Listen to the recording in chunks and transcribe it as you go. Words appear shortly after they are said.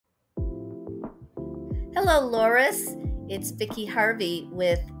Hello, Loris. It's Vicki Harvey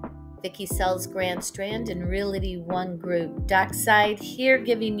with Vicki Sells Grand Strand and Realty One Group Dockside here,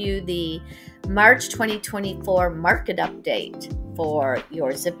 giving you the March 2024 market update for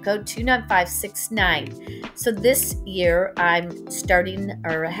your zip code 29569. So this year I'm starting,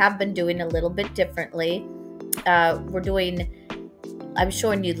 or have been doing, a little bit differently. I'm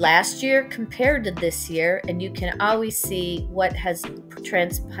showing you last year compared to this year, and you can always see what has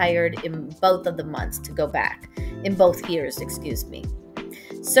transpired in both of the months to go back, in both years, excuse me.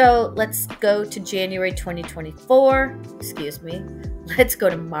 So let's go to January 2024, let's go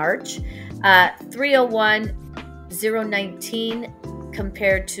to March. 301,019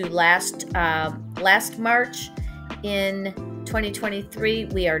 compared to last March. In 2023,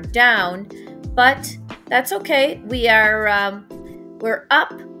 we are down, but that's okay. We're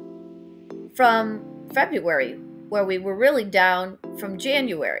up from February, where we were really down from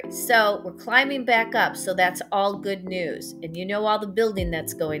January. So we're climbing back up. So that's all good news. And you know all the building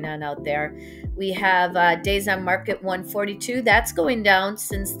that's going on out there. We have days on market 142. That's going down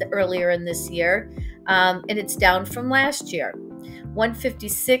since earlier in this year. And it's down from last year.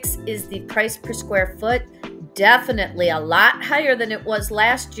 156 is the price per square foot. Definitely a lot higher than it was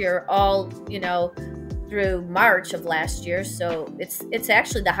last year, through March of last year. So it's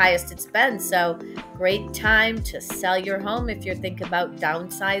actually the highest it's been. So great time to sell your home if you're thinking about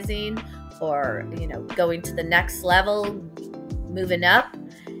downsizing or going to the next level, moving up.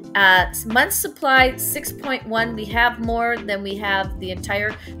 Month supply 6.1. We have more than we have the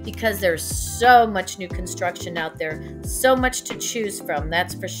entire, because there's so much new construction out there, so much to choose from,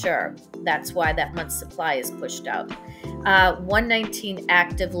 that's for sure. That's why that month supply is pushed out. 119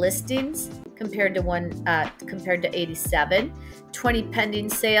 active listings compared to 87, 20 pending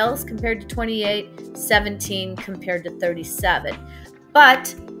sales compared to 28, 17 compared to 37.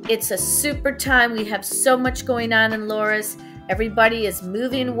 But it's a super time. We have so much going on in Loris. Everybody is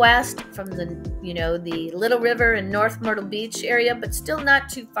moving west from the Little River and North Myrtle Beach area, but still not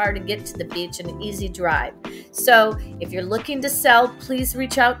too far to get to the beach and an easy drive. So if you're looking to sell, please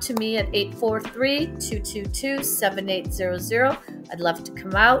reach out to me at 843-222-7800. I'd love to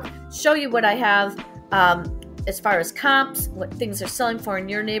come out, show you what I have as far as comps, what things are selling for in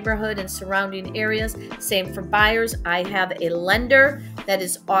your neighborhood and surrounding areas. Same for buyers. I have a lender that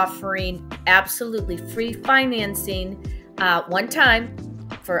is offering absolutely free financing one time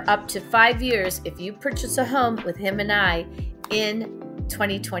for up to 5 years if you purchase a home with him and I in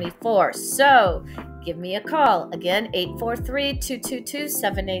 2024. So give me a call. Again,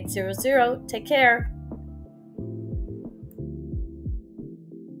 843-222-7800. Take care.